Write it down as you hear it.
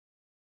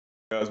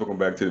Guys, welcome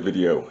back to the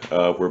video.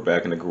 We're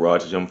back in the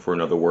garage gym for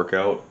another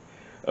workout.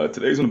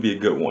 Today's going to be a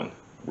good one.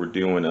 We're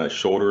doing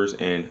shoulders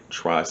and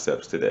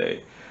triceps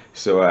today.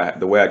 So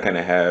the way I kind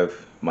of have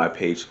my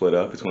page split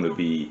up is going to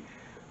be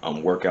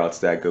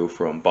workouts that go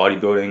from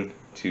bodybuilding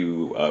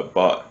to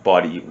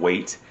body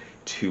weight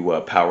to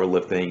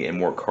powerlifting and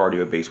more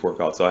cardio-based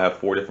workouts. So I have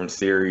 4 different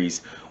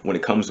series when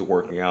it comes to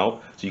working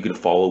out, so you can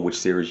follow which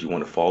series you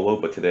want to follow.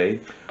 But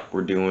today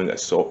we're doing a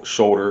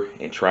shoulder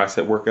and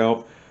tricep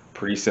workout.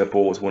 Pretty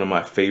simple. It's one of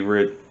my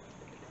favorite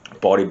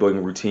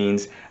bodybuilding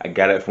routines. I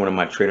got it from one of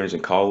my trainers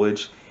in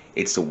college.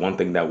 It's the one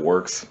thing that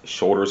works.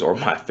 Shoulders are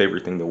my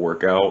favorite thing to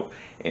work out.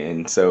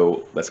 And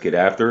so let's get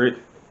after it.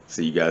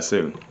 See you guys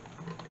soon.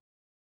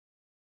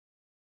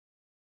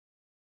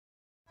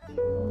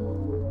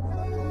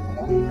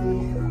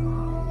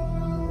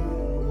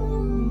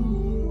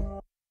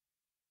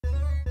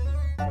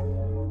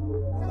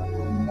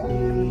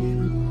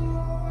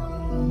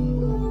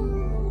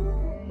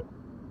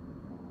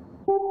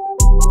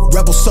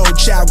 Rebel soul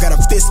child, got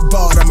a fist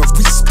balled, I'm a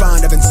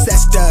respawn of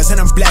ancestors,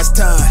 and I'm blessed,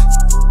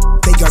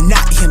 They are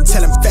not him,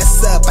 tell him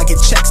fess up, I get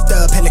check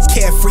stub, hella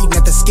carefree,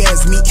 nothing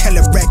scares me,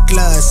 hella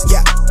reckless,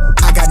 yeah,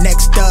 I got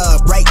next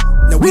up, right,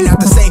 no we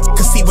not the same,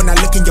 cause see when I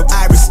look in your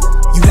iris,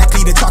 you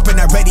likely to talk but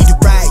not ready to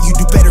ride, you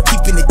do better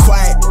keeping it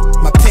quiet,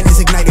 my pen is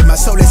ignited, my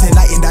soul is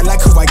enlightened, I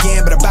like who I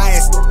am but I'm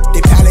biased,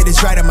 their palette is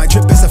right and my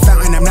drip is a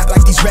fountain, I'm not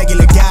like these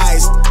regular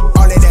guys,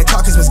 all of that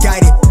talk is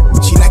misguided,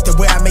 she like the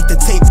way I make the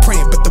tape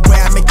print, but the way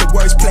I make the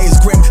words play is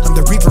grim. I'm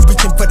the reaper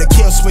reaching for the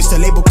kill switch, the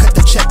label cut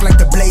the check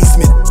like the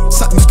bladesman.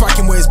 Something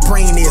sparking where his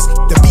brain is,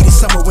 the beat is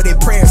somewhere where their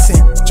prayers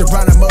in.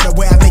 Geronimo, the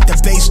way I make the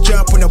bass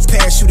jump when no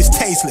parachute is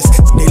tasteless.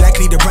 They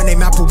likely to run their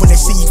mouth, but when they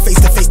see you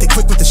face to face, they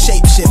quick with the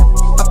shape shift.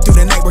 Up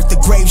through the night, work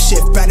the grave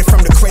shift, batted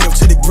from the cradle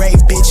to the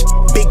grave, bitch.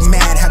 Big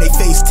mad how they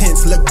face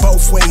tense, look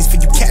both ways for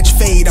you catch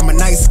fade. I'm a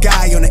nice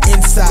guy on the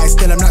inside,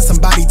 still I'm not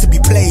somebody to be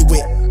played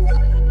with.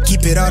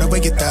 Keep it all the way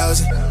 1,000.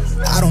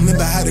 I don't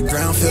remember how the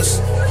ground feels.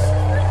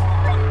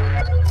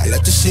 I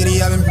left the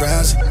city, I've been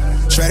browsing,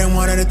 treading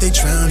water that they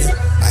drowning.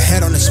 My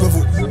head on the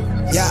swivel,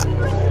 yeah.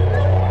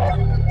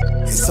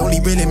 It's only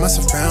really my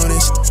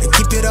surroundings. And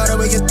keep it all the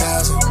way 1,000.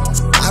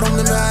 I don't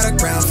remember how the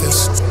ground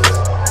feels.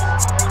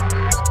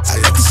 I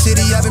left the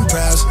city, I've been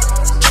browsing,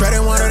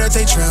 treading water that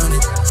they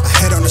drowning. My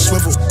head on the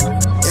swivel,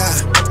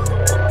 yeah.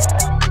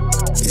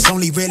 It's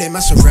only really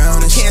my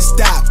surroundings. Can't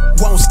stop,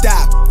 won't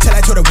stop, till I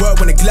tour the world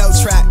when the glow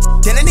trap.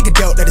 Then a nigga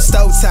dope at the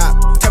stove top.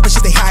 Type of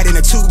shit they hide in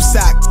a tube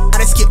sock.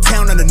 I done skip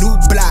town on a new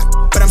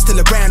block, but I'm still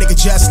around, nigga,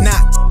 just not.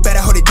 Better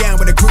hold it down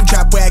with a group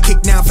drop where I kick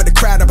down for the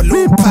crowd, a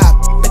balloon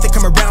pop. Bet they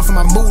come around for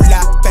my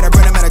moolah. Better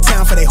run them out of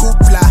town for they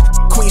hoopla.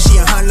 Queen,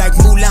 she a hunt like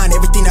Mulan.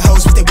 Everything the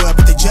hoes what they were,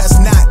 but they just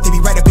not. They be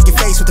right up in your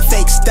face with the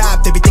fake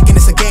stop. They be thinking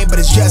it's a game,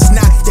 but it's just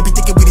not. They be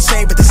thinking we the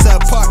same, but they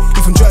subpar.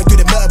 We from drug through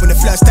the mud when the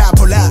flood stop,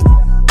 pull up.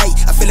 Hey,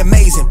 I feel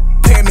amazing.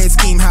 Pyramid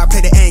scheme, how I play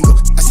the angle.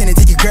 I send it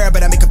to your girl,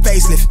 but I make a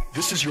facelift.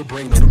 This is your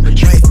brain on the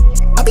rich.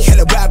 I be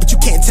hella wild, but you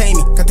can't tame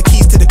me. Got the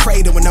keys to the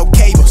cradle with no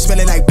cable.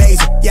 Smelling like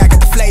basil. Yeah, I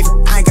got the flavor.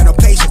 I ain't got no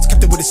patience. Kept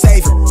it with a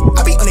savor.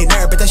 I be on their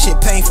nerve, but that shit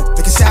painful.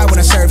 They can sour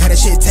when I serve, how that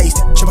shit tasted.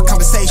 Show a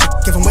conversation.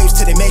 Give them waves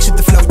till they make shit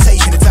the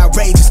flotation. It's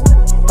outrageous.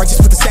 Righteous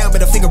with the sound,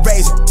 but a finger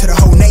raising to the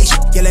whole nation.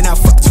 Yelling out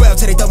fuck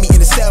 12 till they throw me in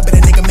the cell, but a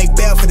nigga make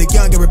bail for the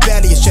young and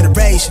rebellious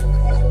generation.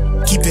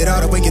 Keep it all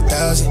the way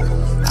 1,000.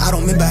 I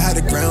don't remember how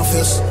the ground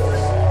feels.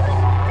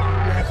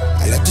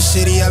 I left the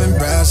city, I've been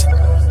browsing,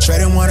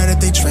 treading water that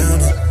they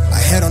drowning. My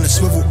head on the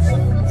swivel,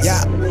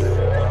 yeah.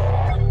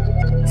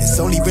 It's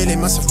only really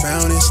my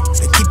surroundings.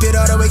 They keep it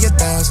all the way 1,000.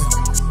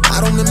 I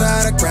don't remember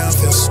how the ground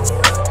feels.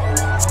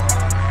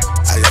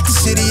 I left the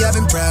city, I've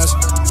been browsing,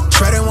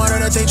 treading water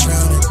that they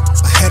drowning.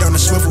 My head on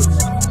the swivel,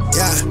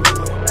 yeah.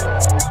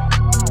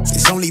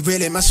 It's only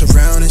really my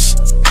surroundings.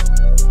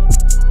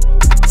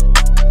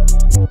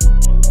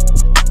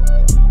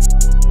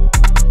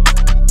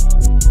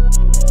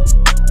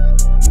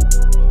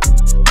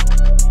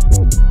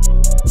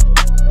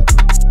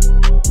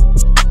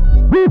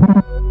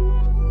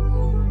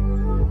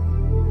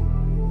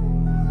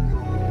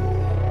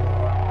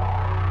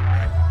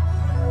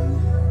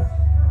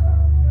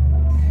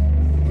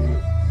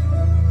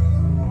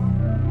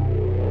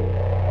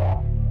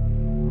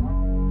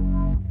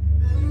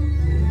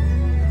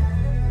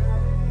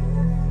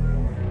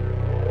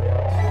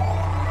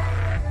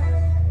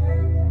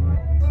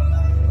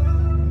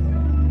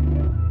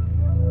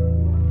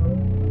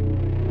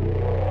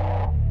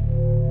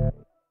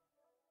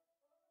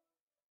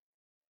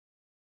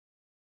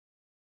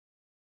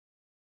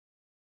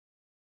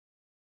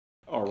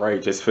 All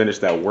right, just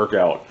finished that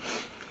workout.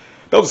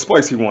 That was a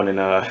spicy one, and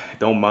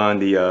don't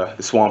mind the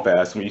swamp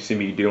ass when you see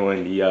me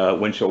doing the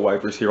windshield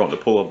wipers here on the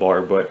pull-up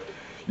bar. But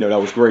you know, that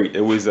was great.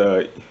 It was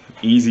a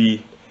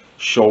easy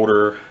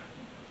shoulder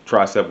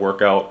tricep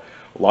workout.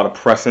 A lot of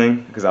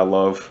pressing because I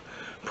love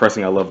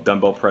pressing. I love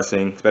dumbbell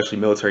pressing, especially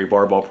military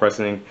barbell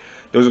pressing.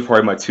 Those are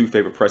probably my 2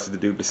 favorite presses to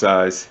do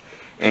besides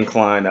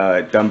incline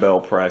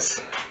dumbbell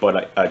press,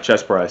 but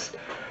chest press.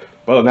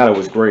 But other than that, it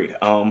was great.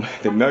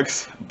 The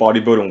next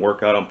bodybuilding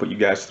workout I'm putting you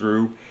guys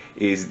through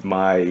is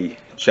my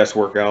chest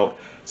workout.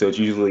 So it's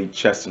usually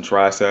chest and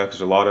triceps.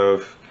 There's a lot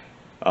of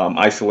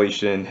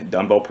isolation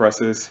dumbbell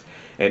presses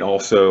and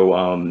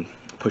also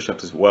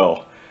push-ups as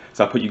well.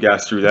 So I put you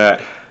guys through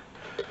that.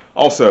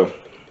 Also,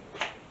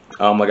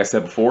 like I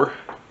said before,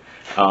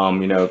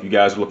 you know, if you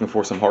guys are looking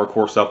for some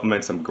hardcore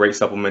supplements, some great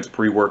supplements,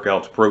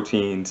 pre-workouts,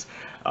 proteins,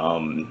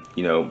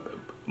 you know,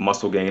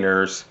 muscle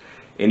gainers,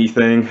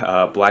 anything,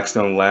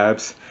 Blackstone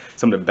Labs,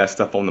 some of the best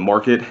stuff on the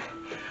market.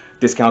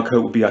 Discount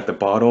code will be at the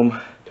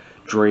bottom,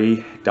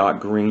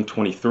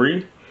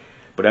 Dre.Green23.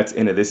 But that's the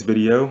end of this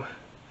video.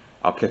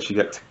 I'll catch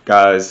you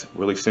guys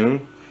really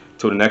soon.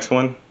 Till the next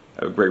one,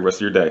 have a great rest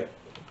of your day.